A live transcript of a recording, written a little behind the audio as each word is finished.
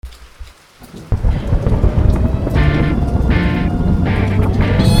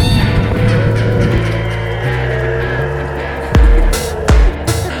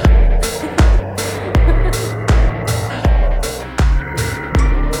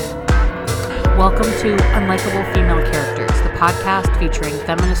Welcome to Unlikable Female Characters, the podcast featuring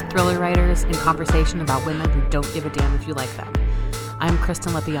feminist thriller writers in conversation about women who don't give a damn if you like them. I'm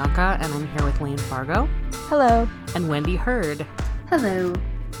Kristen LaBianca, and I'm here with Lane Fargo. Hello. And Wendy Hurd. Hello.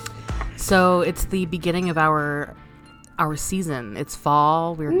 So it's the beginning of our season. It's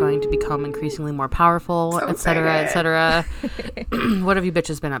fall. We're going to become increasingly more powerful, etc., etc. What have you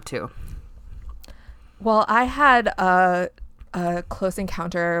bitches been up to? Well, I had a close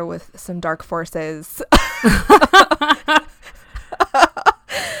encounter with some dark forces.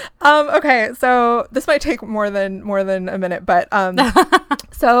 Okay, so this might take more than a minute, but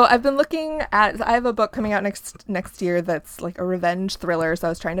so I've been looking at. I have a book coming out next year that's like a revenge thriller. So I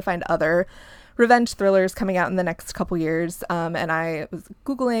was trying to find other revenge thrillers coming out in the next couple years, and I was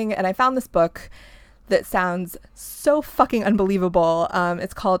Googling and I found this book that sounds so fucking unbelievable.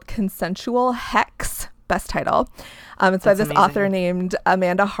 It's called Consensual Hex. Best title. It's by this amazing author named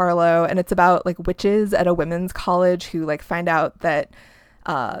Amanda Harlow, and it's about like witches at a women's college who like find out that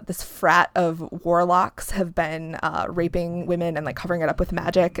this frat of warlocks have been raping women and like covering it up with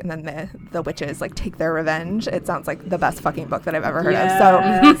magic, and then the witches like take their revenge. It sounds like the best fucking book that I've ever heard of. So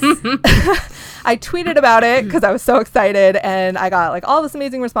I tweeted about it because I was so excited, and I got like all this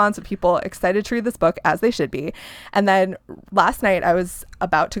amazing response of people excited to read this book, as they should be. And then last night I was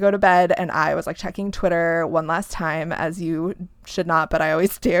about to go to bed, and I was like checking Twitter one last time, as you should not, but I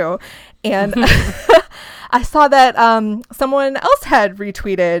always do. And I saw that someone else had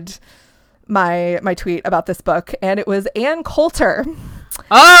retweeted my tweet about this book, and it was Ann Coulter.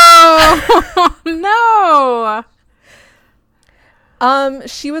 Oh no.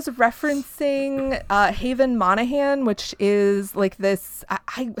 She was referencing Haven Monahan, which is like this.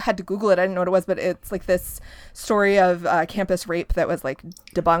 I had to Google it. I didn't know what it was, but it's like this story of campus rape that was like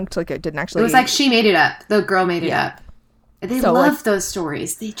debunked. Like it didn't actually. It was like she made it up. The girl made it up. They love like, those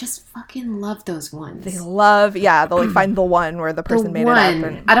stories. They just fucking love those ones. They love, they'll like find the one where the person made it up.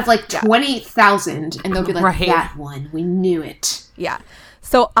 And, out of like 20,000, and they'll be like, that one, we knew it. Yeah.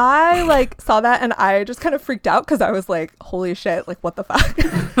 So I like saw that, and I just kind of freaked out because I was like, holy shit, like what the fuck?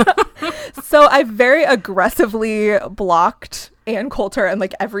 So I very aggressively blocked Ann Coulter and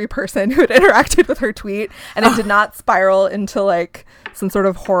like every person who had interacted with her tweet, and it did not spiral into like some sort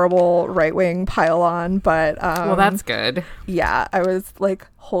of horrible right-wing pile-on, but well, that's good. Yeah, I was like,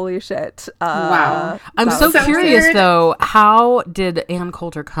 holy shit. Wow. I'm so curious weird. Though, how did Ann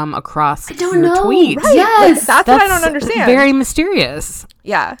Coulter come across your tweet? Right. Yes, like, that's what I don't understand. Very mysterious.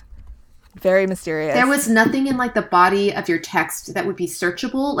 Yeah, very mysterious. There was nothing in like the body of your text that would be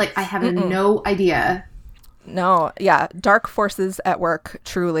searchable. Like I have no idea. No, yeah, dark forces at work,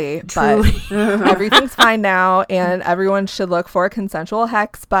 truly. But everything's fine now, and everyone should look for Consensual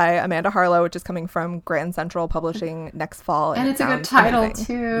Hex by Amanda Harlow, which is coming from Grand Central Publishing next fall. And it's a good title,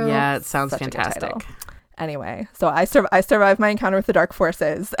 too. Yeah, it sounds Such fantastic. Anyway, so I survived my encounter with the dark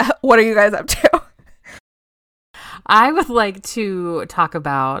forces. What are you guys up to? I would like to talk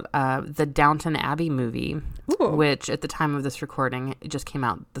about the Downton Abbey movie, which at the time of this recording, it just came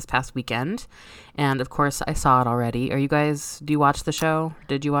out this past weekend. And of course, I saw it already. Do you watch the show?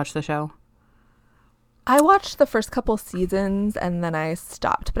 Did you watch the show? I watched the first couple seasons and then I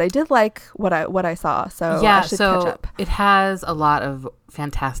stopped, but I did like what I saw. So yeah, I should catch up. It has a lot of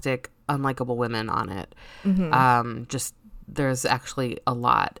fantastic, unlikable women on it. Mm-hmm. There's actually a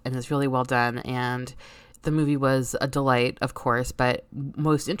lot, and it's really well done. And the movie was a delight, of course, but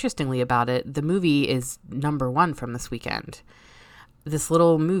most interestingly about it, the movie is #1 from this weekend. This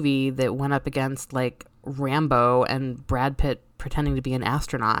little movie that went up against like Rambo and Brad Pitt pretending to be an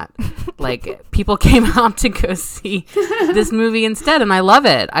astronaut. Like people came out to go see this movie instead, and I love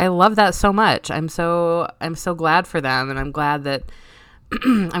it. I love that so much. I'm so glad for them, and I'm glad that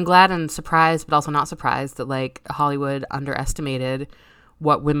I'm glad and surprised, but also not surprised that like Hollywood underestimated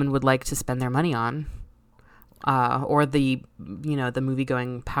what women would like to spend their money on. Or the movie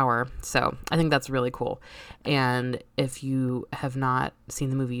going power. So I think that's really cool. And if you have not seen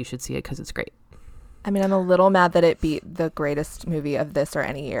the movie, you should see it because it's great. I mean, I'm a little mad that it beat the greatest movie of this or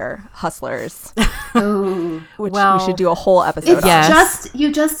any year, Hustlers. Which we should do a whole episode on.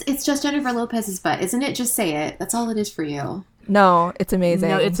 It's just Jennifer Lopez's butt, isn't it? Just say it. That's all it is for you. No, it's amazing.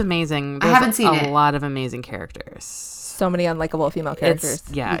 No, it's amazing. There's I haven't seen a lot of amazing characters. So many unlikable female characters.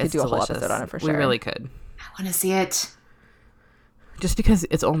 We could do a whole episode on it for sure. We really could. I want to see it. Just because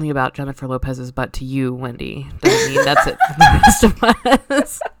it's only about Jennifer Lopez's butt to you, Wendy, doesn't mean that's it for the rest of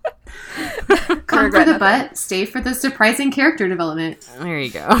us. Come for the butt, stay for the surprising character development. There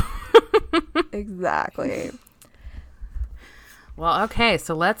you go. Exactly. Well, okay,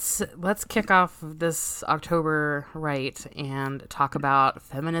 so let's kick off this October right and talk about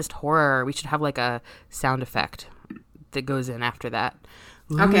feminist horror. We should have like a sound effect that goes in after that.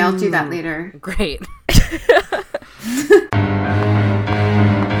 Okay, I'll do that later. Great.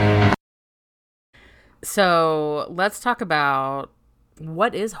 So let's talk about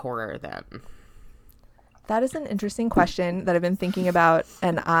what is horror then? That is an interesting question that I've been thinking about,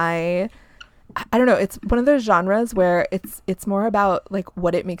 and I don't know, it's one of those genres where it's more about like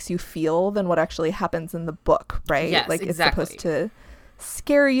what it makes you feel than what actually happens in the book, right? Yes, like exactly. It's supposed to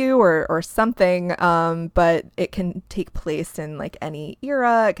scare you or something, but it can take place in like any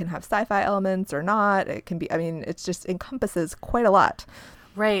era. It can have sci-fi elements or not. It can be, I mean, it just encompasses quite a lot.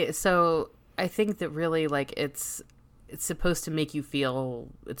 Right. So I think that really like it's supposed to make you feel,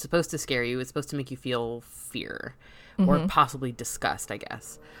 it's supposed to scare you. It's supposed to make you feel fear or possibly disgust, I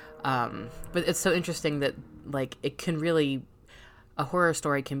guess. But it's so interesting that like it can really, a horror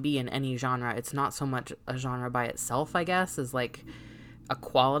story can be in any genre. It's not so much a genre by itself, I guess, as like a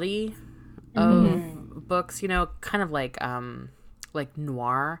quality of books, you know, kind of like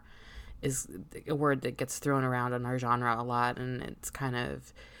noir is a word that gets thrown around in our genre a lot, and it's kind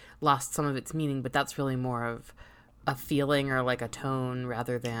of lost some of its meaning, but that's really more of a feeling or like a tone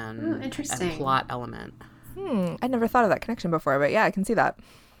rather than a plot element. I never thought of that connection before, but yeah, I can see that.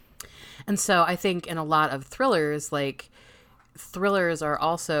 And so I think in a lot of thrillers, like thrillers are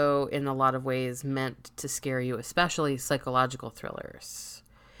also in a lot of ways meant to scare you, especially psychological thrillers.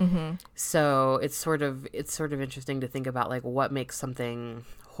 So it's sort of interesting to think about like what makes something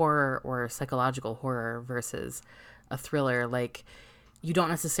horror or psychological horror versus a thriller. Like you don't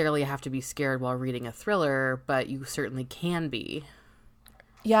necessarily have to be scared while reading a thriller, but you certainly can be.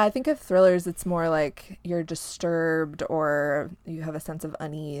 Yeah, I think of thrillers, it's more like you're disturbed or you have a sense of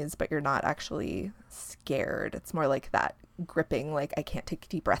unease, but you're not actually scared. It's more like that gripping, like I can't take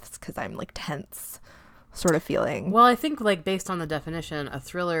deep breaths because I'm like tense sort of feeling. Well, I think like based on the definition, a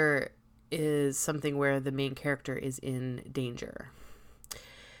thriller is something where the main character is in danger.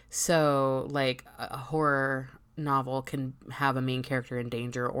 So like a horror novel can have a main character in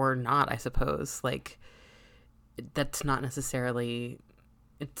danger or not, I suppose. Like that's not necessarily,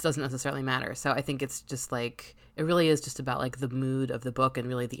 it doesn't necessarily matter. So I think it's just like, it really is just about like the mood of the book and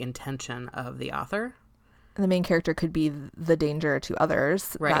really the intention of the author. And the main character could be the danger to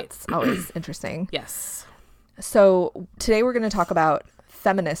others. Right. That's always interesting. Yes. So today we're going to talk about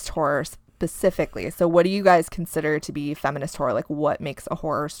feminist horror specifically. So what do you guys consider to be feminist horror? Like what makes a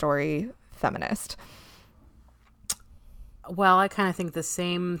horror story feminist? Well, I kind of think the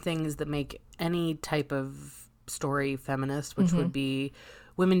same things that make any type of story feminist, which would be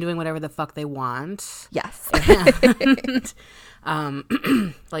women doing whatever the fuck they want. Yes. And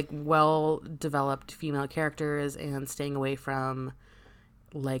like well-developed female characters and staying away from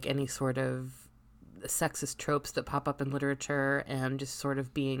like any sort of sexist tropes that pop up in literature and just sort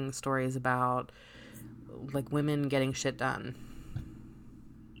of being stories about like women getting shit done.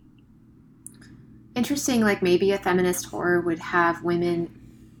 Interesting, like maybe a feminist horror would have women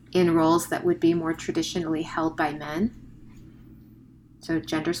in roles that would be more traditionally held by men. So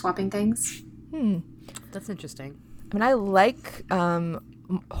gender swapping things. That's interesting. I mean, I like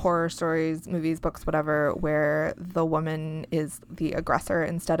horror stories, movies, books, whatever, where the woman is the aggressor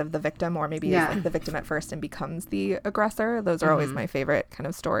instead of the victim, or maybe is like the victim at first and becomes the aggressor. Those are always my favorite kind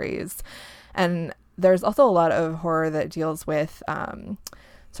of stories. And there's also a lot of horror that deals with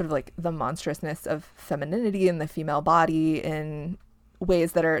sort of like the monstrousness of femininity and the female body in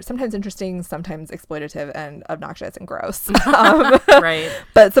ways that are sometimes interesting, sometimes exploitative and obnoxious and gross. Right.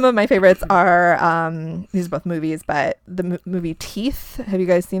 But some of my favorites are, these are both movies, but the movie Teeth. Have you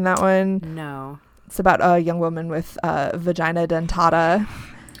guys seen that one? No. It's about a young woman with vagina dentata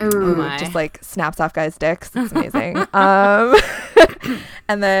who just like snaps off guys' dicks. It's amazing.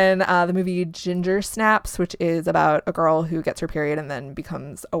 And then the movie Ginger Snaps, which is about a girl who gets her period and then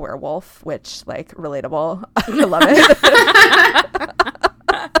becomes a werewolf, which like relatable. I love it.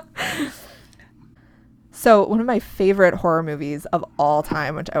 So one of my favorite horror movies of all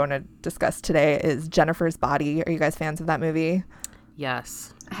time, which I want to discuss today, is Jennifer's Body. Are you guys fans of that movie?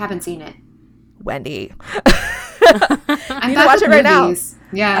 Yes. I haven't seen it. Wendy. I need to watch it right now.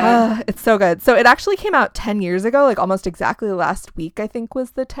 Yeah. It's so good. So it actually came out 10 years ago, like almost exactly last week, I think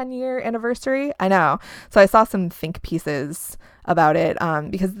was the 10-year anniversary. I know. So I saw some think pieces about it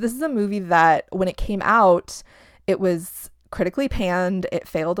because this is a movie that when it came out, it was critically panned. It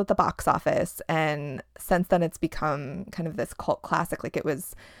failed at the box office. And since then it's become kind of this cult classic. Like it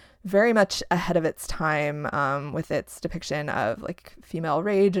was very much ahead of its time with its depiction of like female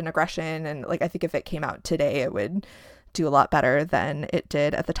rage and aggression. And like I think if it came out today, it would do a lot better than it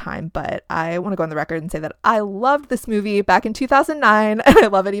did at the time. But I want to go on the record and say that I loved this movie back in 2009, and I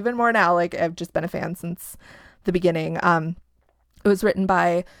love it even more now. Like, I've just been a fan since the beginning. It was written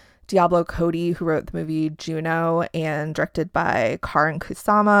by Diablo Cody, who wrote the movie Juno, and directed by Karin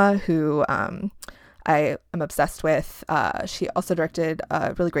Kusama, who I am obsessed with. She also directed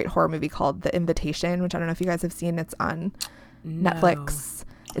a really great horror movie called The Invitation, which I don't know if you guys have seen. It's on Netflix.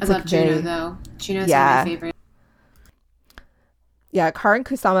 It's I love Juno, though. Juno's one of my favorite. Yeah, Karin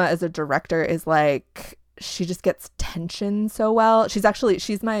Kusama as a director is like, she just gets tension so well.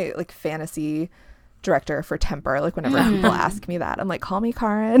 She's my like fantasy director for Temper. Like, whenever people ask me that, I'm like, call me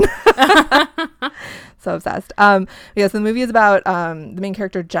Karin. So obsessed. Yes, the movie is about the main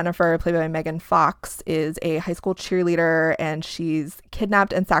character, Jennifer, played by Megan Fox, is a high school cheerleader, and she's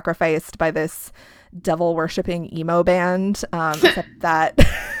kidnapped and sacrificed by this devil worshipping emo band, except that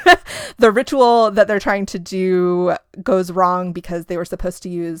the ritual that they're trying to do goes wrong because they were supposed to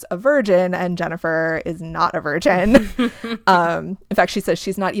use a virgin, and Jennifer is not a virgin. In fact, she says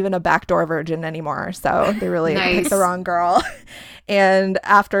she's not even a backdoor virgin anymore, so they really picked the wrong girl. And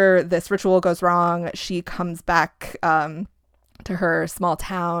after this ritual goes wrong, she comes back to her small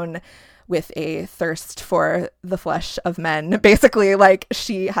town with a thirst for the flesh of men. Basically, like,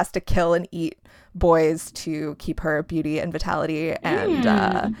 she has to kill and eat boys to keep her beauty and vitality,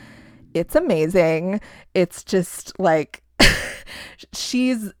 and it's amazing. It's just like,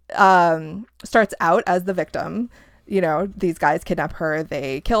 she's starts out as the victim. You know, these guys kidnap her,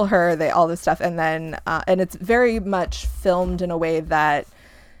 they kill her, they all this stuff, and then and it's very much filmed in a way that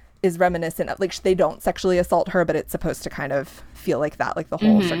is reminiscent of, like, they don't sexually assault her, but it's supposed to kind of feel like that, like the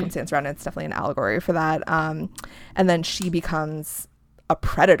whole circumstance around it. It's definitely an allegory for that. And then she becomes a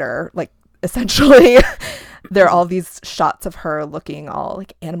predator, like, essentially. There are all these shots of her looking all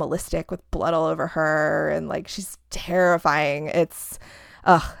like animalistic with blood all over her, and like, she's terrifying. It's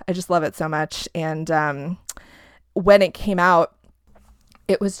I just love it so much. And when it came out,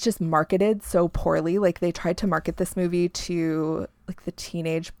 it was just marketed so poorly. Like, they tried to market this movie to like the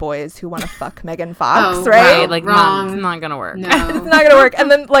teenage boys who want to fuck Megan Fox, right? Like, not gonna work. No. It's not gonna work.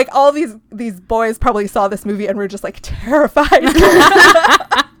 And then like all these boys probably saw this movie and were just like terrified.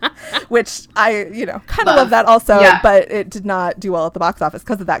 Which I, kind of love that also, but it did not do well at the box office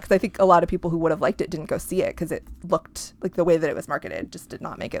because of that. Because I think a lot of people who would have liked it didn't go see it because it looked like, the way that it was marketed just did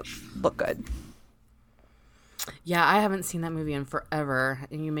not make it look good. Yeah, I haven't seen that movie in forever,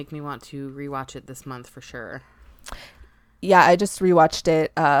 and you make me want to rewatch it this month for sure. Yeah, I just rewatched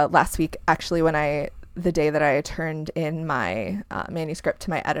it last week, actually, the day that I turned in my manuscript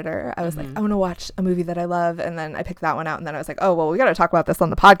to my editor. I was like, I want to watch a movie that I love, and then I picked that one out, and then I was like, oh, well, we got to talk about this on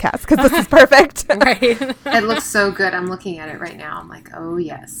the podcast because this is perfect. Right. It looks so good. I'm looking at it right now. I'm like, oh,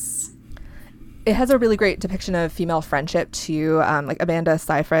 yes. It has a really great depiction of female friendship too. Like, Amanda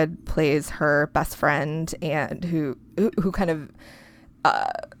Seyfried plays her best friend, and who kind of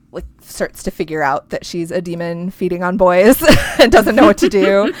like starts to figure out that she's a demon feeding on boys and doesn't know what to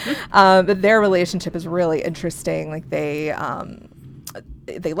do. But their relationship is really interesting. Like, they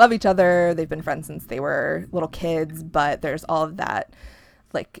love each other. They've been friends since they were little kids, but there's all of that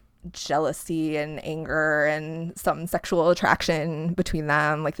like jealousy and anger and some sexual attraction between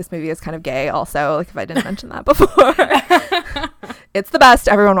them. Like, this movie is kind of gay also, like, if I didn't mention that before. It's the best.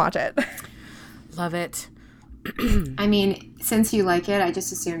 Everyone watch it. Love it. I mean, since you like it, I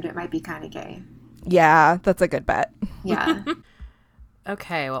just assumed it might be kind of gay. Yeah, that's a good bet. Yeah.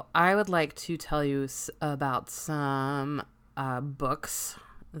 Okay, well, I would like to tell you about some books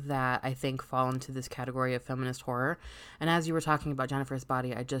that I think fall into this category of feminist horror. And as you were talking about Jennifer's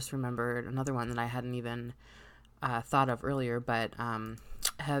Body, I just remembered another one that I hadn't even thought of earlier. But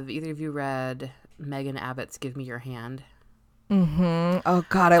have either of you read Megan Abbott's Give Me Your Hand? Mm-hmm. Oh,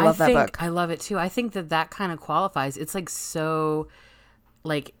 God, I love that book. I love it, too. I think that kind of qualifies. It's, like, so,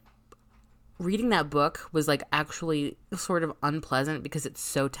 like, reading that book was, like, actually sort of unpleasant because it's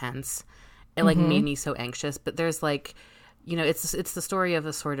so tense. It, like, made me so anxious. But there's, like, it's the story of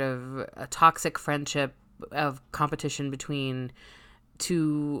a sort of a toxic friendship of competition between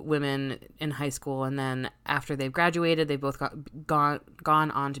two women in high school. And then after they've graduated, they've both gone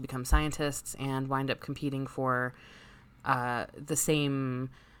on to become scientists and wind up competing for the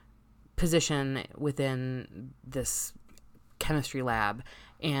same position within this chemistry lab.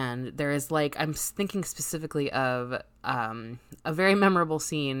 And there is, like, I'm thinking specifically of a very memorable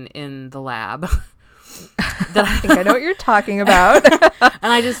scene in the lab. That I think I know what you're talking about.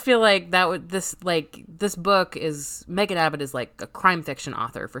 And I just feel like this book is, Megan Abbott is like a crime fiction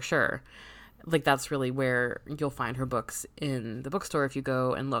author for sure. Like, that's really where you'll find her books in the bookstore. If you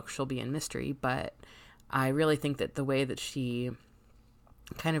go and look, she'll be in mystery, but I really think that the way that she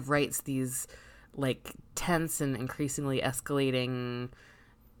kind of writes these like tense and increasingly escalating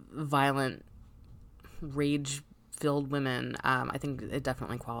violent rage-filled women, I think it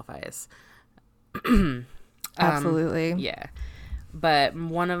definitely qualifies. Absolutely. Yeah. But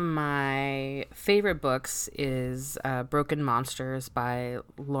one of my favorite books is Broken Monsters by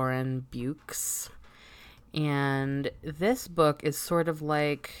Lauren Bukes. And this book is sort of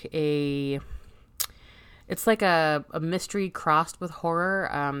like it's like a mystery crossed with horror.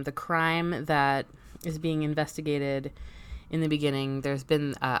 The crime that is being investigated in the beginning, there's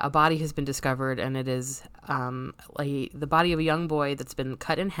been a body has been discovered, and it is the body of a young boy that's been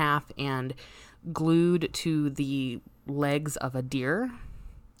cut in half and glued to the legs of a deer.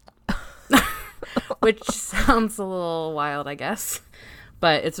 Which sounds a little wild, I guess.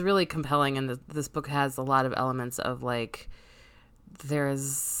 But it's really compelling, and this book has a lot of elements of, like,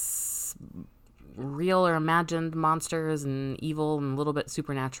 there's real or imagined monsters and evil and a little bit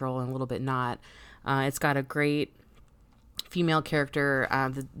supernatural and a little bit not. It's got a great female character.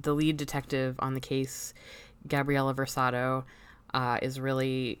 The lead detective on the case, Gabriella Versado,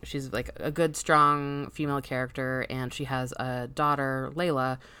 she's like a good, strong female character, and she has a daughter,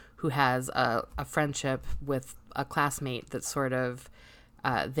 Layla, who has a friendship with a classmate that's sort of,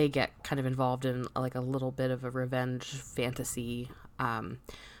 they get kind of involved in like a little bit of a revenge fantasy.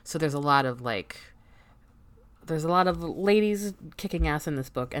 So there's a lot of ladies kicking ass in this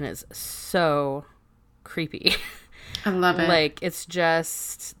book, and it's so creepy. I love it. Like, it's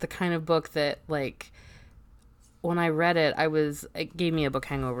just the kind of book that, like, when I read it, it gave me a book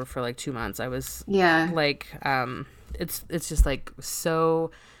hangover for like 2 months. I was like, it's just like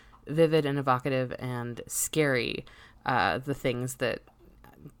so vivid and evocative and scary, the things that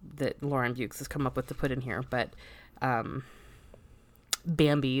Lauren Bukes has come up with to put in here. But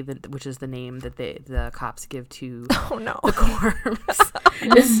Bambi, which is the name that the cops give to the corpse,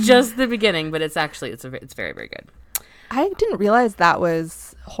 is just the beginning, but it's very, very good. I didn't realize that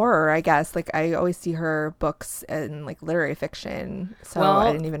was horror, I guess. Like, I always see her books in, like, literary fiction, so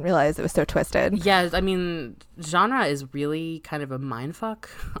I didn't even realize it was so twisted. Yeah, I mean, genre is really kind of a mindfuck,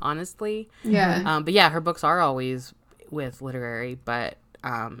 honestly. Yeah. But yeah, her books are always with literary, but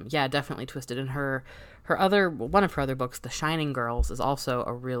yeah, definitely twisted. And one of her other books, The Shining Girls, is also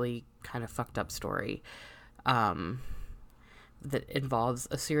a really kind of fucked up story that involves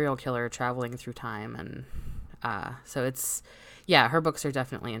a serial killer traveling through time, and so her books are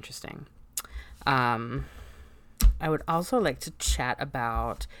definitely interesting. I would also like to chat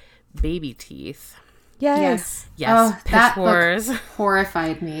about Baby Teeth. Yes. Oh, Pitch that Wars book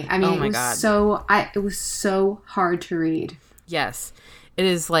horrified me. I mean, oh my God. It was so hard to read. Yes. It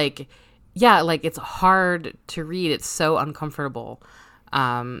is like, yeah, like it's hard to read. It's so uncomfortable.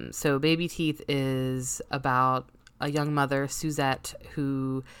 So Baby Teeth is about a young mother, Suzette,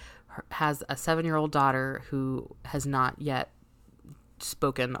 who has a 7-year-old daughter who has not yet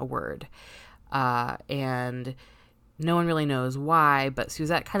spoken a word. And no one really knows why, but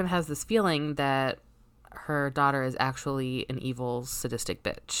Suzette kind of has this feeling that her daughter is actually an evil, sadistic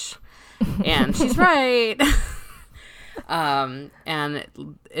bitch. And she's right. And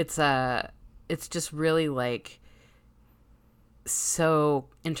it's just really, like, so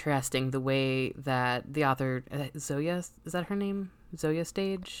interesting the way that the author, Zoya, is that her name? Zoya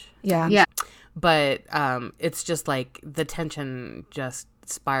Stage? Yeah. But it's just like the tension just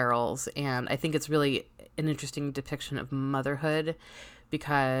spirals, and I think it's really an interesting depiction of motherhood,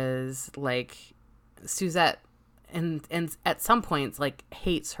 because, like, Suzette and at some points, like,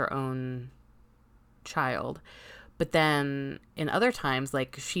 hates her own child, but then in other times,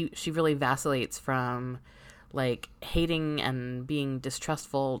 like, she really vacillates from, like, hating and being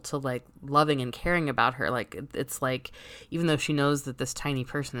distrustful to, like, loving and caring about her. Like, it's like, even though she knows that this tiny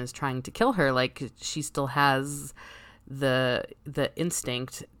person is trying to kill her, like, she still has the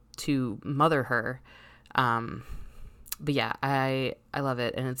instinct to mother her. But yeah, I love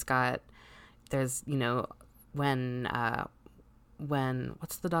it. And there's, you know, when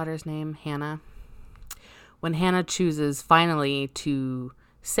what's the daughter's name? Hannah. When Hannah chooses finally to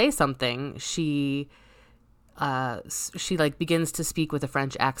say something, she like begins to speak with a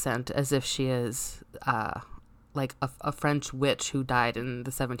French accent as if she is like a French witch who died in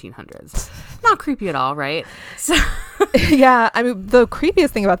the 1700s. Not creepy at all, right? So Yeah, I mean, the creepiest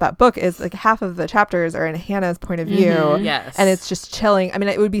thing about that book is, like, half of the chapters are in Hannah's point of view. Mm-hmm, yes. And it's just chilling. I mean,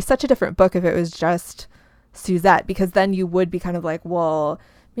 it would be such a different book if it was just Suzette, because then you would be kind of like, well,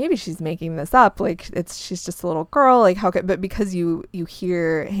 maybe she's making this up. Like, she's just a little girl. Like, how could, but because you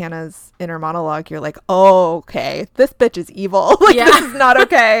hear Hannah's inner monologue, you're like, oh, okay, this bitch is evil. Like, this is not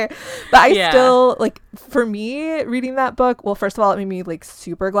okay. But I still, like, for me, reading that book, well, first of all, it made me like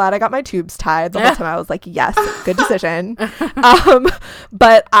super glad I got my tubes tied the whole time. I was like, yes, good decision.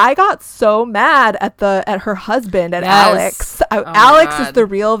 But I got so mad at her husband, at Alex. Alex is the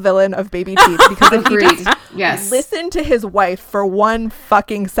real villain of Baby Teeth, because if he just listened to his wife for one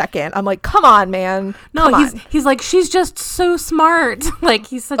fucking second, I'm like, come on, man. He's like, she's just so smart. Like,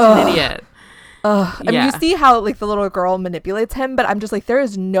 he's such an idiot. I mean, you see how like the little girl manipulates him, but I'm just like, there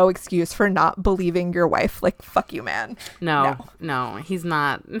is no excuse for not believing your wife. Like, fuck you, man. No, he's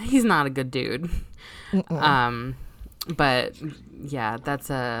not a good dude. But yeah,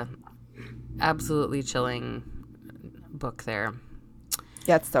 that's a absolutely chilling book there.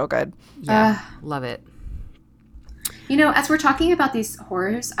 Yeah, it's so good. Yeah, love it. You know, as we're talking about these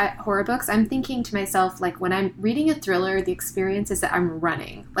horror books, I'm thinking to myself, like, when I'm reading a thriller, the experience is that I'm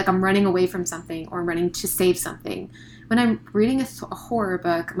running. Like, I'm running away from something, or I'm running to save something. When I'm reading a horror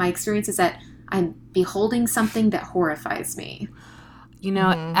book, my experience is that I'm beholding something that horrifies me. You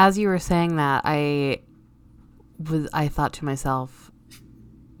know, as you were saying that, I thought to myself,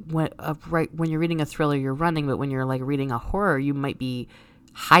 when you're reading a thriller, you're running, but when you're, like, reading a horror, you might be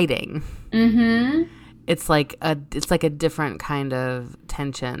hiding. Mm-hmm. It's like a different kind of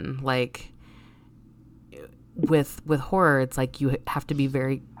tension. Like with horror, it's like you have to be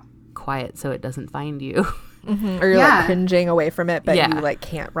very quiet so it doesn't find you. Or you're like cringing away from it, but you like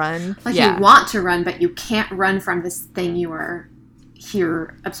can't run. Like you want to run, but you can't run from this thing you are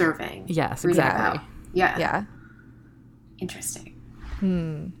here observing. Yes, exactly. About. Yeah. Yeah. Interesting.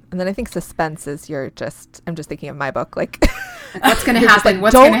 And then I think suspense is I'm just thinking of my book, like what's going to happen? Like,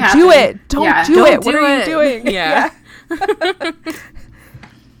 what's going to happen? Don't do it. Don't do it. What are you doing? Yeah.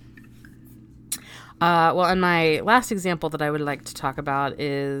 Well, and my last example that I would like to talk about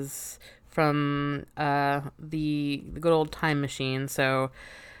is from the good old Time Machine. So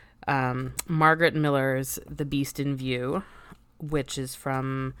Margaret Miller's The Beast in View, which is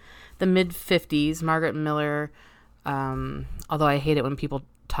from the mid-50s. Margaret Miller, although I hate it when people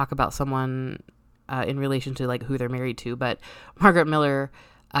talk about someone in relation to like who they're married to, but Margaret Miller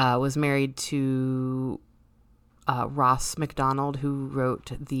was married to Ross MacDonald, who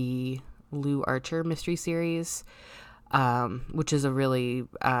wrote the Lou Archer mystery series, which is a really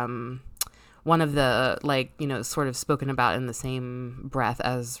one of the, like, you know, sort of spoken about in the same breath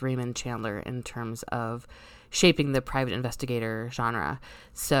as Raymond Chandler in terms of shaping the private investigator genre.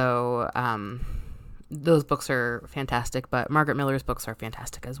 So those books are fantastic, but Margaret Miller's books are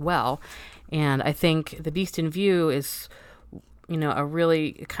fantastic as well. And I think The Beast in View is, you know, a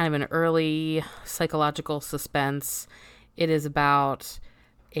really kind of an early psychological suspense. It is about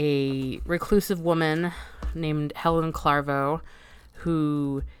a reclusive woman named Helen Clarveau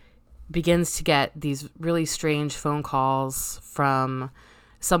who begins to get these really strange phone calls from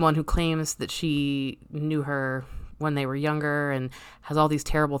someone who claims that she knew her when they were younger and has all these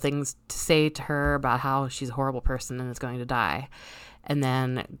terrible things to say to her about how she's a horrible person and is going to die. And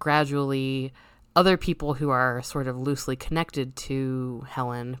then gradually other people who are sort of loosely connected to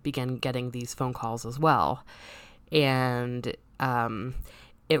Helen begin getting these phone calls as well. And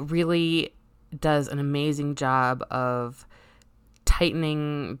it really does an amazing job of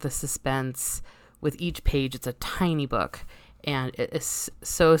tightening the suspense with each page. It's a tiny book, and it is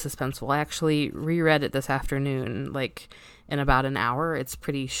so suspenseful. I actually reread it this afternoon, like in about an hour. It's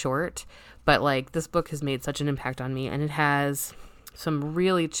pretty short, but like this book has made such an impact on me, and it has some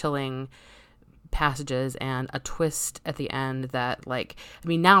really chilling passages and a twist at the end that, like, I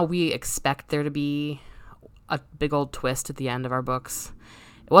mean, now we expect there to be a big old twist at the end of our books.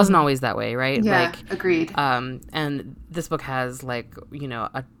 It wasn't always that way, right? Yeah, like, agreed. And this book has, like, you know,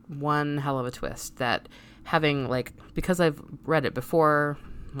 one hell of a twist that, having, like, because I've read it before,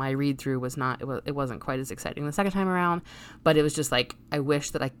 my read through was not, it wasn't quite as exciting the second time around, but it was just like, I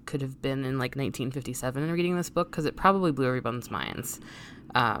wish that I could have been in like 1957 and reading this book, because it probably blew everyone's minds.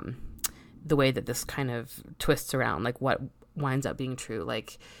 The way that this kind of twists around, like what winds up being true.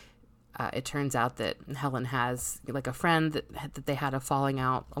 Like, it turns out that Helen has like a friend that they had a falling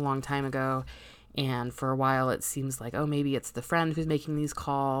out a long time ago. And for a while it seems like, oh, maybe it's the friend who's making these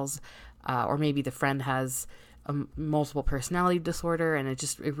calls, or maybe the friend has a multiple personality disorder. And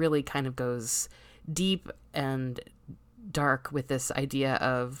it really kind of goes deep and dark with this idea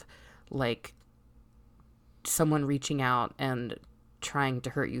of like someone reaching out and trying to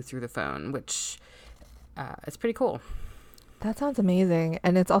hurt you through the phone, which it's pretty cool. That sounds amazing.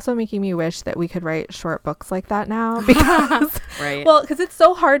 And it's also making me wish that we could write short books like that now, because right. Well, because it's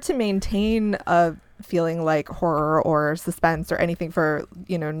so hard to maintain a feeling like horror or suspense or anything for,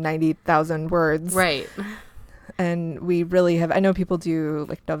 90,000 words. Right. And we really have, I know people do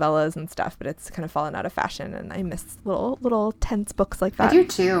like novellas and stuff, but it's kind of fallen out of fashion, and I miss little tense books like that. I do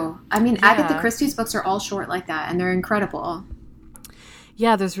too. I mean, Agatha Christie's books are all short like that, and they're incredible.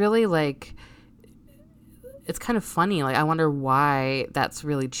 Yeah, there's really like, it's kind of funny. Like, I wonder why that's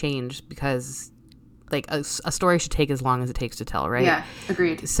really changed, because like a story should take as long as it takes to tell, right? Yeah,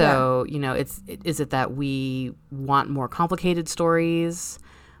 agreed. So, you know, is it that we want more complicated stories,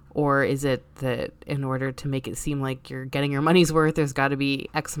 or is it that in order to make it seem like you're getting your money's worth, there's got to be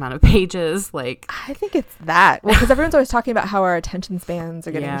X amount of pages? Like, I think it's that. Well, because everyone's always talking about how our attention spans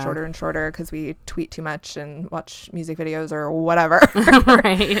are getting shorter and shorter because we tweet too much and watch music videos or whatever.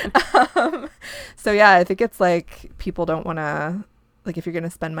 Right. So yeah, I think it's like people don't want to, like, if you're going to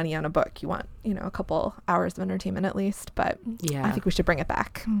spend money on a book, you want, you know, a couple hours of entertainment at least. But yeah, I think we should bring it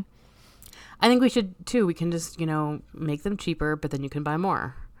back. I think we should too. We can just, you know, make them cheaper, but then you can buy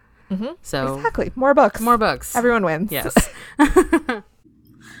more. Mm-hmm. So exactly, more books. Everyone wins. Yes.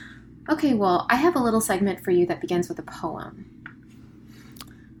 Okay, well, I have a little segment for you that begins with a poem.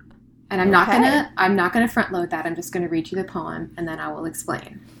 And I'm not gonna front load that. I'm just gonna read you the poem, and then I will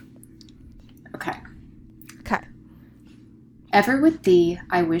explain. Okay. Ever with thee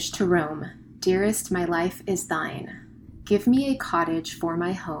I wish to roam. Dearest, my life is thine. Give me a cottage for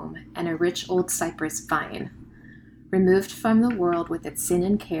my home, and a rich old cypress vine. Removed from the world with its sin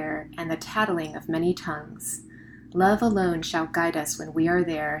and care, and the tattling of many tongues. Love alone shall guide us when we are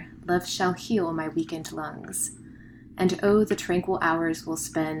there. Love shall heal my weakened lungs. And oh, the tranquil hours we'll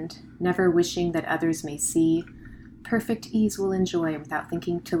spend, never wishing that others may see. Perfect ease we'll enjoy without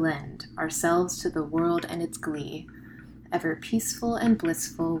thinking to lend ourselves to the world and its glee. Ever peaceful and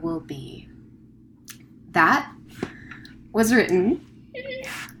blissful we'll be. That was written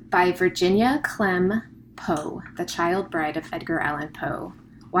by Virginia Clem Poe, the child bride of Edgar Allan Poe,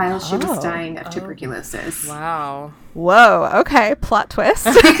 while she was dying of tuberculosis. Wow. Whoa, okay, plot twist.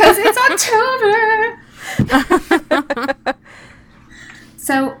 Because it's October!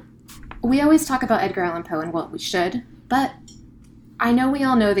 So, we always talk about Edgar Allan Poe, and what we should, but I know we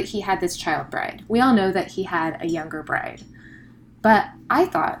all know that he had this child bride. We all know that he had a younger bride. But I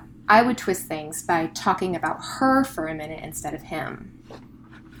thought I would twist things by talking about her for a minute instead of him,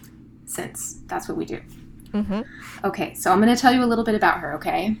 since that's what we do. Mm-hmm. Okay, so I'm going to tell you a little bit about her,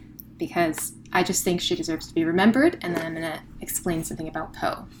 okay? Because I just think she deserves to be remembered, and then I'm going to explain something about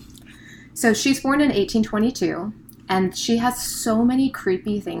Poe. So she's born in 1822, and she has so many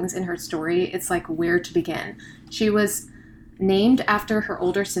creepy things in her story, it's like where to begin. She was named after her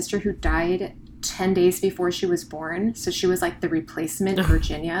older sister who died 10 days before she was born, so she was like the replacement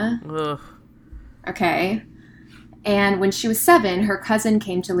Virginia. Ugh. Okay. And when she was 7, her cousin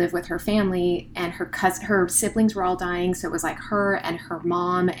came to live with her family, and her siblings were all dying, so it was like her and her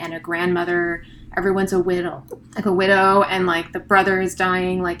mom and a grandmother. Everyone's a widow, and like the brother is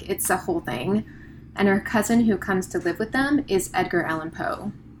dying, like it's a whole thing. And her cousin who comes to live with them is Edgar Allan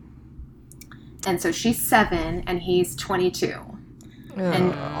Poe. And so she's 7 and he's 22.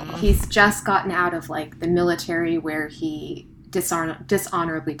 And he's just gotten out of like the military where he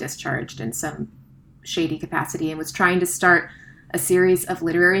dishonorably discharged in some shady capacity and was trying to start a series of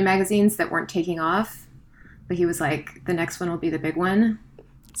literary magazines that weren't taking off. But he was like, the next one will be the big one.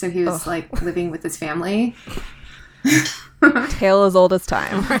 So he was like living with his family. Tale as old as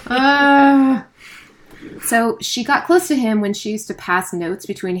time. So she got close to him when she used to pass notes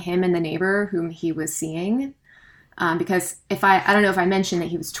between him and the neighbor whom he was seeing. Because I don't know if I mentioned that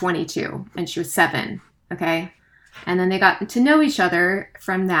he was 22 and she was 7. Okay. And then they got to know each other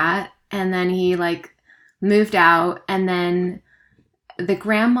from that. And then he like moved out, and then the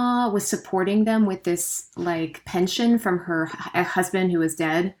grandma was supporting them with this like pension from her husband who was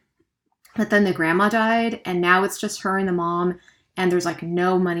dead. But then the grandma died, and now it's just her and the mom, and there's like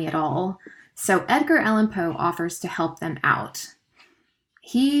no money at all. So Edgar Allan Poe offers to help them out.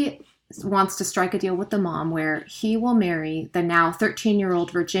 He wants to strike a deal with the mom where he will marry the now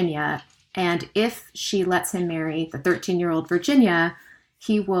 13-year-old Virginia, and if she lets him marry the 13-year-old Virginia,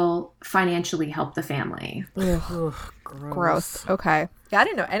 he will financially help the family. Ugh, gross. Okay. Yeah, I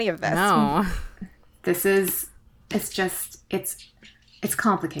didn't know any of this. No. It's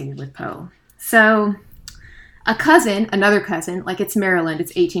complicated with Poe. So another cousin, like it's Maryland,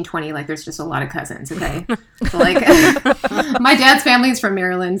 it's 1820, like there's just a lot of cousins, okay? So like, my dad's family is from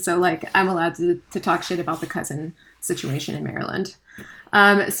Maryland, so like I'm allowed to talk shit about the cousin situation in Maryland.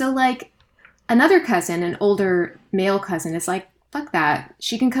 So like another cousin, an older male cousin, is like, fuck that.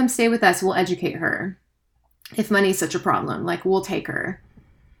 She can come stay with us. We'll educate her. If money's such a problem, like we'll take her.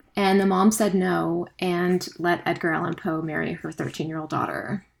 And the mom said no and let Edgar Allan Poe marry her 13-year-old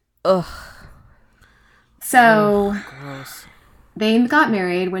daughter. Ugh. So Gross. they got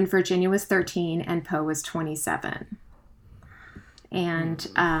married when Virginia was 13 and Poe was 27.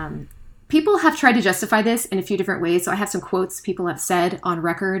 And people have tried to justify this in a few different ways. So I have some quotes people have said on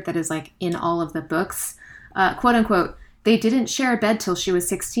record that is like in all of the books. Quote unquote, they didn't share a bed till she was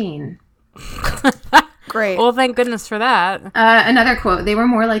 16. Great. Well, thank goodness for that. Another quote, they were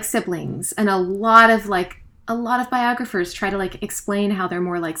more like siblings. And a lot of biographers try to like explain how they're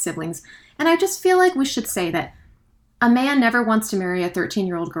more like siblings. And I just feel like we should say that a man never wants to marry a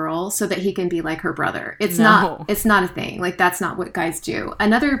 13-year-old girl so that he can be like her brother. It's not a thing. Like, that's not what guys do.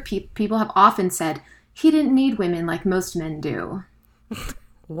 Another people have often said he didn't need women like most men do.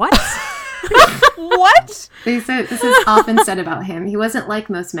 What? What? They said this is often said about him. He wasn't like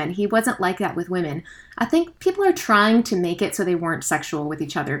most men. He wasn't like that with women. I think people are trying to make it so they weren't sexual with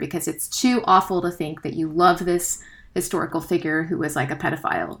each other because it's too awful to think that you love this historical figure who was like a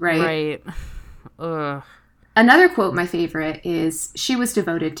pedophile, right? Right. Ugh. Another quote, my favorite, is she was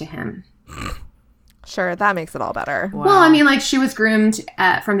devoted to him. Sure, that makes it all better. Wow. Well, I mean, like, she was groomed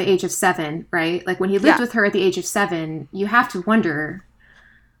from the age of 7, right? Like, when he lived with her at the age of 7, you have to wonder,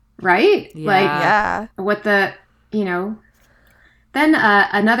 right? Yeah. Like, Yeah. what the, Then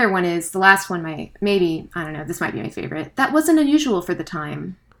another one is, the last one, I don't know, this might be my favorite. That wasn't unusual for the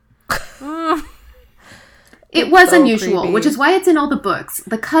time. It was so unusual, creepy. which is why it's in all the books.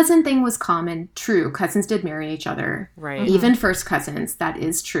 The cousin thing was common. True. Cousins did marry each other. Right. Even first cousins. That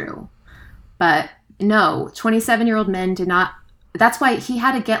is true. But no, 27-year-old men did not. That's why he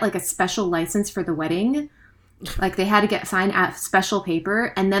had to get like a special license for the wedding. Like they had to sign a special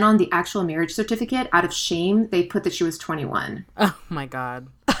paper. And then on the actual marriage certificate, out of shame, they put that she was 21. Oh my God.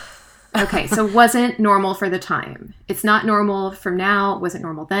 Okay, so it wasn't normal for the time. It's not normal from now. It wasn't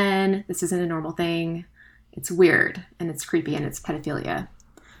normal then. This isn't a normal thing. It's weird, and it's creepy, and it's pedophilia.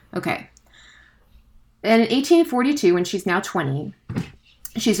 Okay. And in 1842, when she's now 20,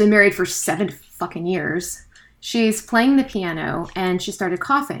 she's been married for 7 fucking years, she's playing the piano, and she started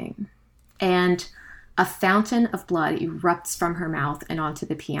coughing. And a fountain of blood erupts from her mouth and onto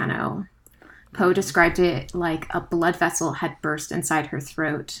the piano. Poe described it like a blood vessel had burst inside her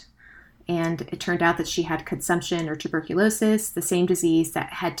throat. And it turned out that she had consumption or tuberculosis, the same disease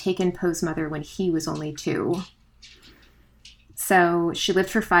that had taken Poe's mother when he was only 2. So she lived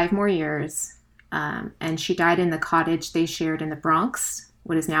for 5 more years, and she died in the cottage they shared in the Bronx,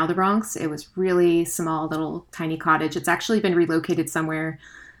 what is now the Bronx. It was really small, little tiny cottage. It's actually been relocated somewhere.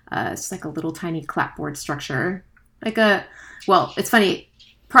 It's like a little tiny clapboard structure. It's funny,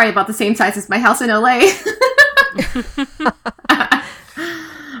 probably about the same size as my house in LA.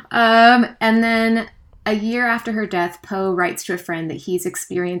 And then a year after her death, Poe writes to a friend that he's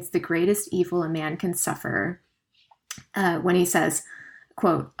experienced the greatest evil a man can suffer when he says,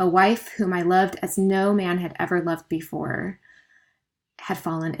 quote, "A wife whom I loved as no man had ever loved before had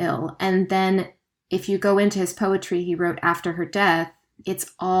fallen ill." And then if you go into his poetry he wrote after her death,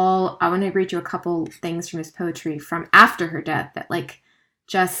 it's all, I want to read you a couple things from his poetry from after her death that like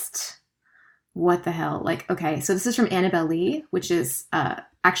just... what the hell? Like, okay, so this is from Annabel Lee, which is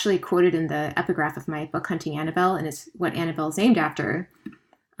actually quoted in the epigraph of my book, Hunting Annabelle, and is what Annabelle is named after.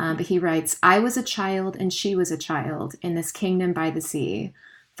 But he writes, "I was a child and she was a child in this kingdom by the sea,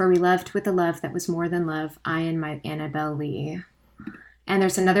 for we loved with a love that was more than love, I and my Annabel Lee." And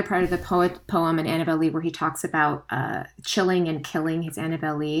there's another part of the poem in Annabel Lee where he talks about chilling and killing his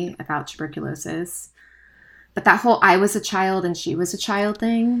Annabel Lee about tuberculosis. But that whole "I was a child and she was a child"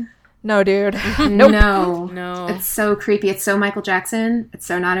 thing... No, dude. Nope. No. It's so creepy. It's so Michael Jackson. It's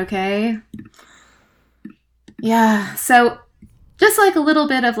so not okay. Yeah. So just like a little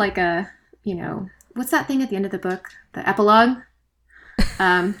bit of like a, what's that thing at the end of the book? The epilogue?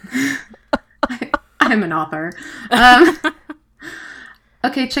 I'm an author.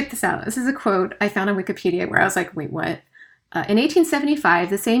 Okay, check this out. This is a quote I found on Wikipedia where I was like, wait, what? In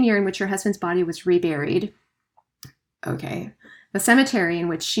 1875, the same year in which her husband's body was reburied. Okay. The cemetery in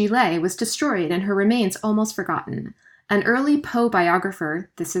which she lay was destroyed and her remains almost forgotten. An early Poe biographer,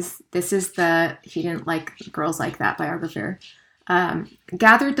 this is the "he didn't like girls like that" biographer,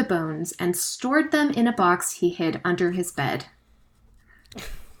 gathered the bones and stored them in a box he hid under his bed.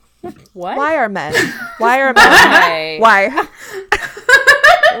 What? Why are men? Why?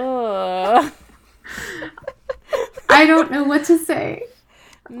 Ugh. I don't know what to say.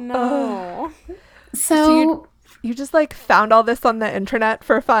 No. So you just like found all this on the internet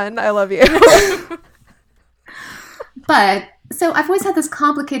for fun. I love you. But, so I've always had this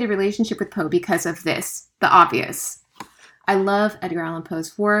complicated relationship with Poe because of this, the obvious. I love Edgar Allan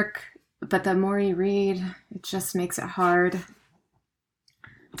Poe's work, but the more you read, it just makes it hard.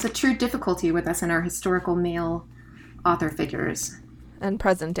 It's a true difficulty with us and our historical male author figures. And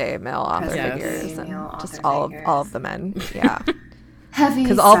present day male author figures. And male just author all of the men. Yeah. Heavy.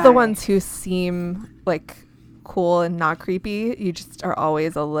 Because all the ones who seem like cool and not creepy, you just are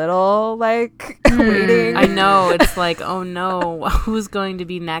always a little like waiting. I know. It's like, oh no, who's going to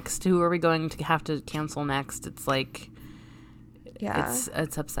be next? Who are we going to have to cancel next? It's like, yeah,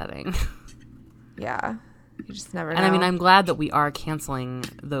 it's upsetting. Yeah. You just never know. And I mean, I'm glad that we are canceling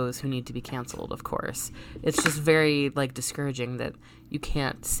those who need to be canceled, of course. It's just very like discouraging that you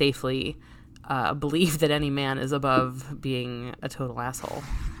can't safely believe that any man is above being a total asshole.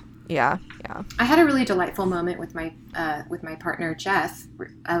 Yeah. I had a really delightful moment with my partner Jeff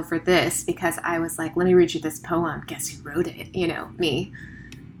over this, because I was like, let me read you this poem. Guess who wrote it? You know, me.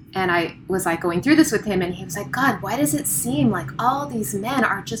 And I was like going through this with him, and he was like, God, why does it seem like all these men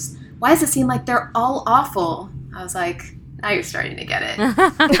are just, why does it seem like they're all awful? I was like, now you're starting to get it.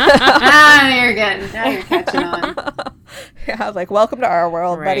 Now you're catching on. Yeah, like, welcome to our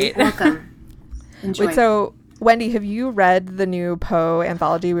world, right. buddy. Welcome. Enjoy. Wait, so Wendy, have you read the new Poe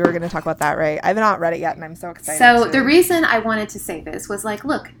anthology? We were going to talk about that, right? I've not read it yet, and I'm so excited. So the reason I wanted to say this was like,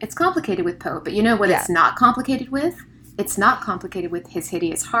 look, it's complicated with Poe, but you know what it's not complicated with? It's not complicated with His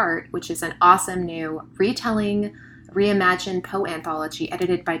Hideous Heart, which is an awesome new retelling, reimagined Poe anthology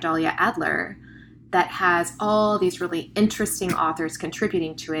edited by Dahlia Adler that has all these really interesting authors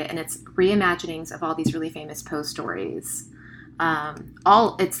contributing to it, and it's reimaginings of all these really famous Poe stories.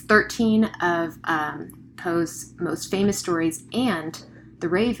 It's 13 of Poe's most famous stories and The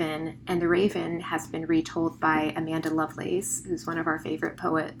Raven, and The Raven has been retold by Amanda Lovelace, who's one of our favorite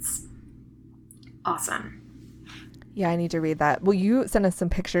poets. Awesome. Yeah, I need to read that. Well, you sent us some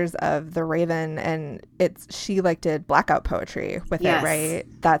pictures of The Raven, and she like did blackout poetry with it, right?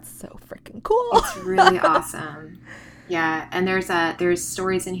 That's so freaking cool. It's really awesome. Yeah, and there's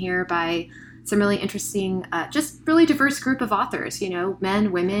stories in here by some really interesting, just really diverse group of authors, you know,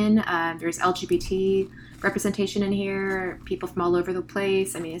 men, women, there's LGBT representation in here, people from all over the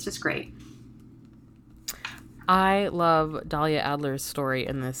place. I mean, it's just great. I love Dahlia Adler's story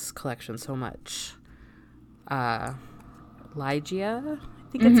in this collection so much. Lygia,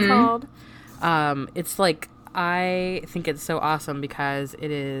 I think it's called. It's like, I think it's so awesome because it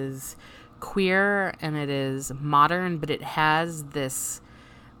is queer and it is modern, but it has this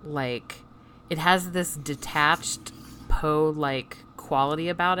detached Poe-like quality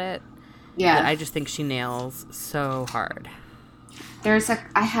about it. Yeah, that I just think she nails so hard.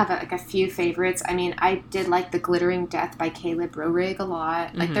 I have a few favorites. I mean, I did like The Glittering Death by Caleb Roehrig a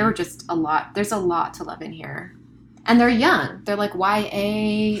lot. Like, there were just a lot. There's a lot to love in here. And they're young. They're like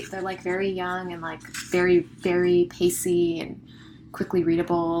YA. They're like very young and like very, very pacey and quickly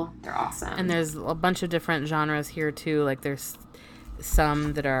readable. They're awesome. And there's a bunch of different genres here too. Like, there's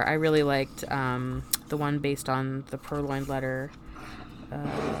some that are, I really liked the one based on The Purloined Letter.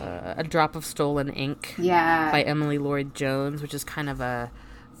 A Drop of Stolen Ink by Emily Lloyd Jones, which is kind of a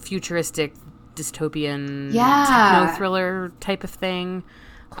futuristic dystopian techno thriller type of thing.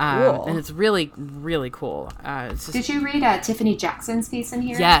 Cool. And it's really, really cool. Did you read Tiffany Jackson's piece in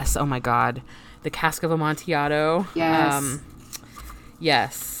here? Yes. Oh my God. The Cask of Amontillado. Yes.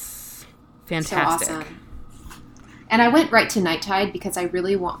 Yes. Fantastic. So awesome. And I went right to Night Tide because I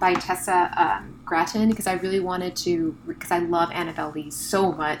really by Tessa Gratton, because I really wanted to, because I love Annabelle Lee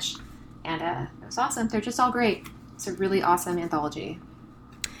so much. And it was awesome. They're just all great. It's a really awesome anthology.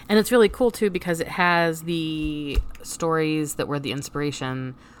 And it's really cool, too, because it has the stories that were the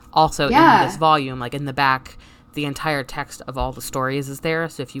inspiration also in this volume. Like, in the back, the entire text of all the stories is there.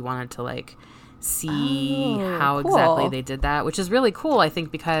 So if you wanted to, like, see how exactly they did that, which is really cool, I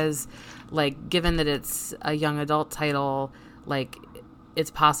think, because, like, given that it's a young adult title, like,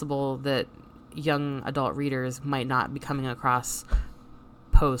 it's possible that young adult readers might not be coming across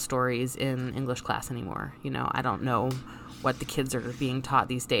Poe stories in English class anymore. You know, I don't know what the kids are being taught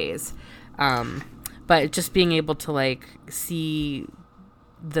these days. But just being able to, like, see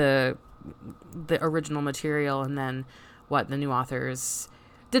the original material and then what the new authors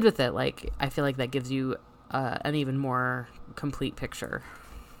did with it, like, I feel like that gives you an even more complete picture.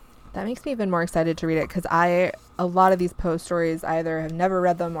 That makes me even more excited to read it, because a lot of these Poe stories, I either have never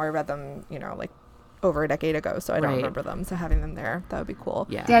read them or read them, you know, like over a decade ago, so I don't remember them. So having them there, that would be cool.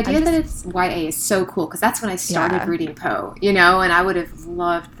 Yeah. The idea that it's YA is so cool, because that's when I started reading Poe, you know, and I would have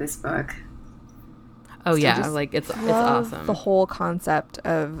loved this book. Oh, yeah, like, it's awesome. The whole concept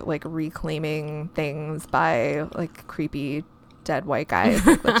of, like, reclaiming things by, like, creepy dead white guys.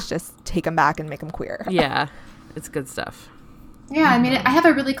 Like, let's just take them back and make them queer. Yeah, it's good stuff. Yeah, I mean, I have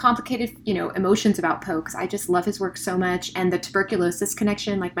a really complicated, emotions about Poe because I just love his work so much, and the tuberculosis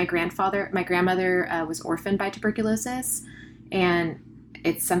connection. Like my grandmother was orphaned by tuberculosis, and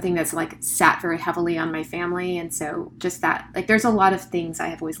it's something that's like sat very heavily on my family, and so just that, like, there's a lot of things I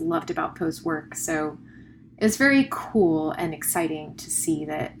have always loved about Poe's work. So it's very cool and exciting to see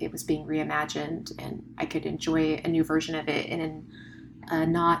that it was being reimagined, and I could enjoy a new version of it in a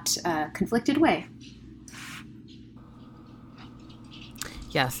not conflicted way.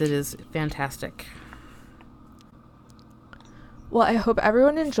 Yes, it is fantastic. Well, I hope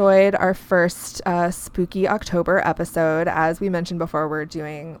everyone enjoyed our first spooky October episode. As we mentioned before, we're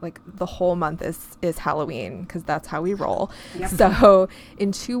doing, like, the whole month is Halloween because that's how we roll. Yep. So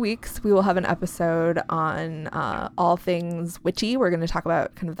in 2 weeks, we will have an episode on all things witchy. We're going to talk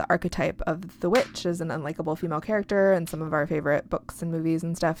about kind of the archetype of the witch as an unlikable female character and some of our favorite books and movies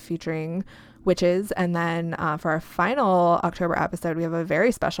and stuff featuring witches. And then for our final October episode, we have a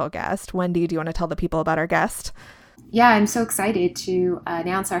very special guest. Wendy, do you want to tell the people about our guest? Yeah, I'm so excited to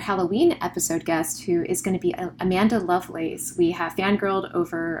announce our Halloween episode guest, who is going to be Amanda Lovelace. We have fangirled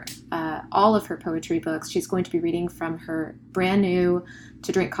over all of her poetry books. She's going to be reading from her brand new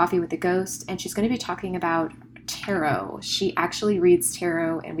To Drink Coffee with a Ghost, and she's going to be talking about tarot. She actually reads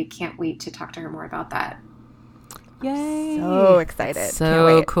tarot, and we can't wait to talk to her more about that. Yay! So excited.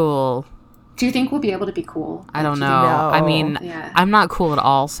 So cool. Do you think we'll be able to be cool? I don't know. I mean, I'm not cool at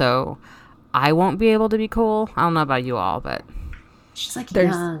all, so I won't be able to be cool. I don't know about you all, but she's like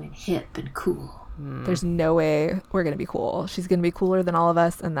young and hip and cool. There's no way we're going to be cool. She's going to be cooler than all of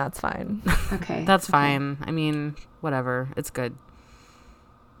us, and that's fine. Okay. That's fine. I mean, whatever. It's good.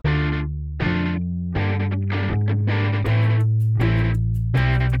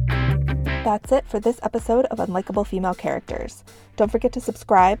 That's it for this episode of Unlikable Female Characters. Don't forget to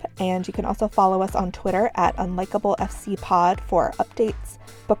subscribe, and you can also follow us on Twitter at UnlikableFCPod for updates,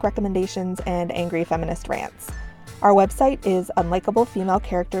 book recommendations, and angry feminist rants. Our website is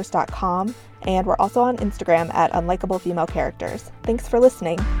unlikablefemalecharacters.com, and we're also on Instagram at UnlikableFemaleCharacters. Thanks for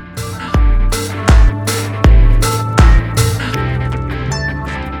listening.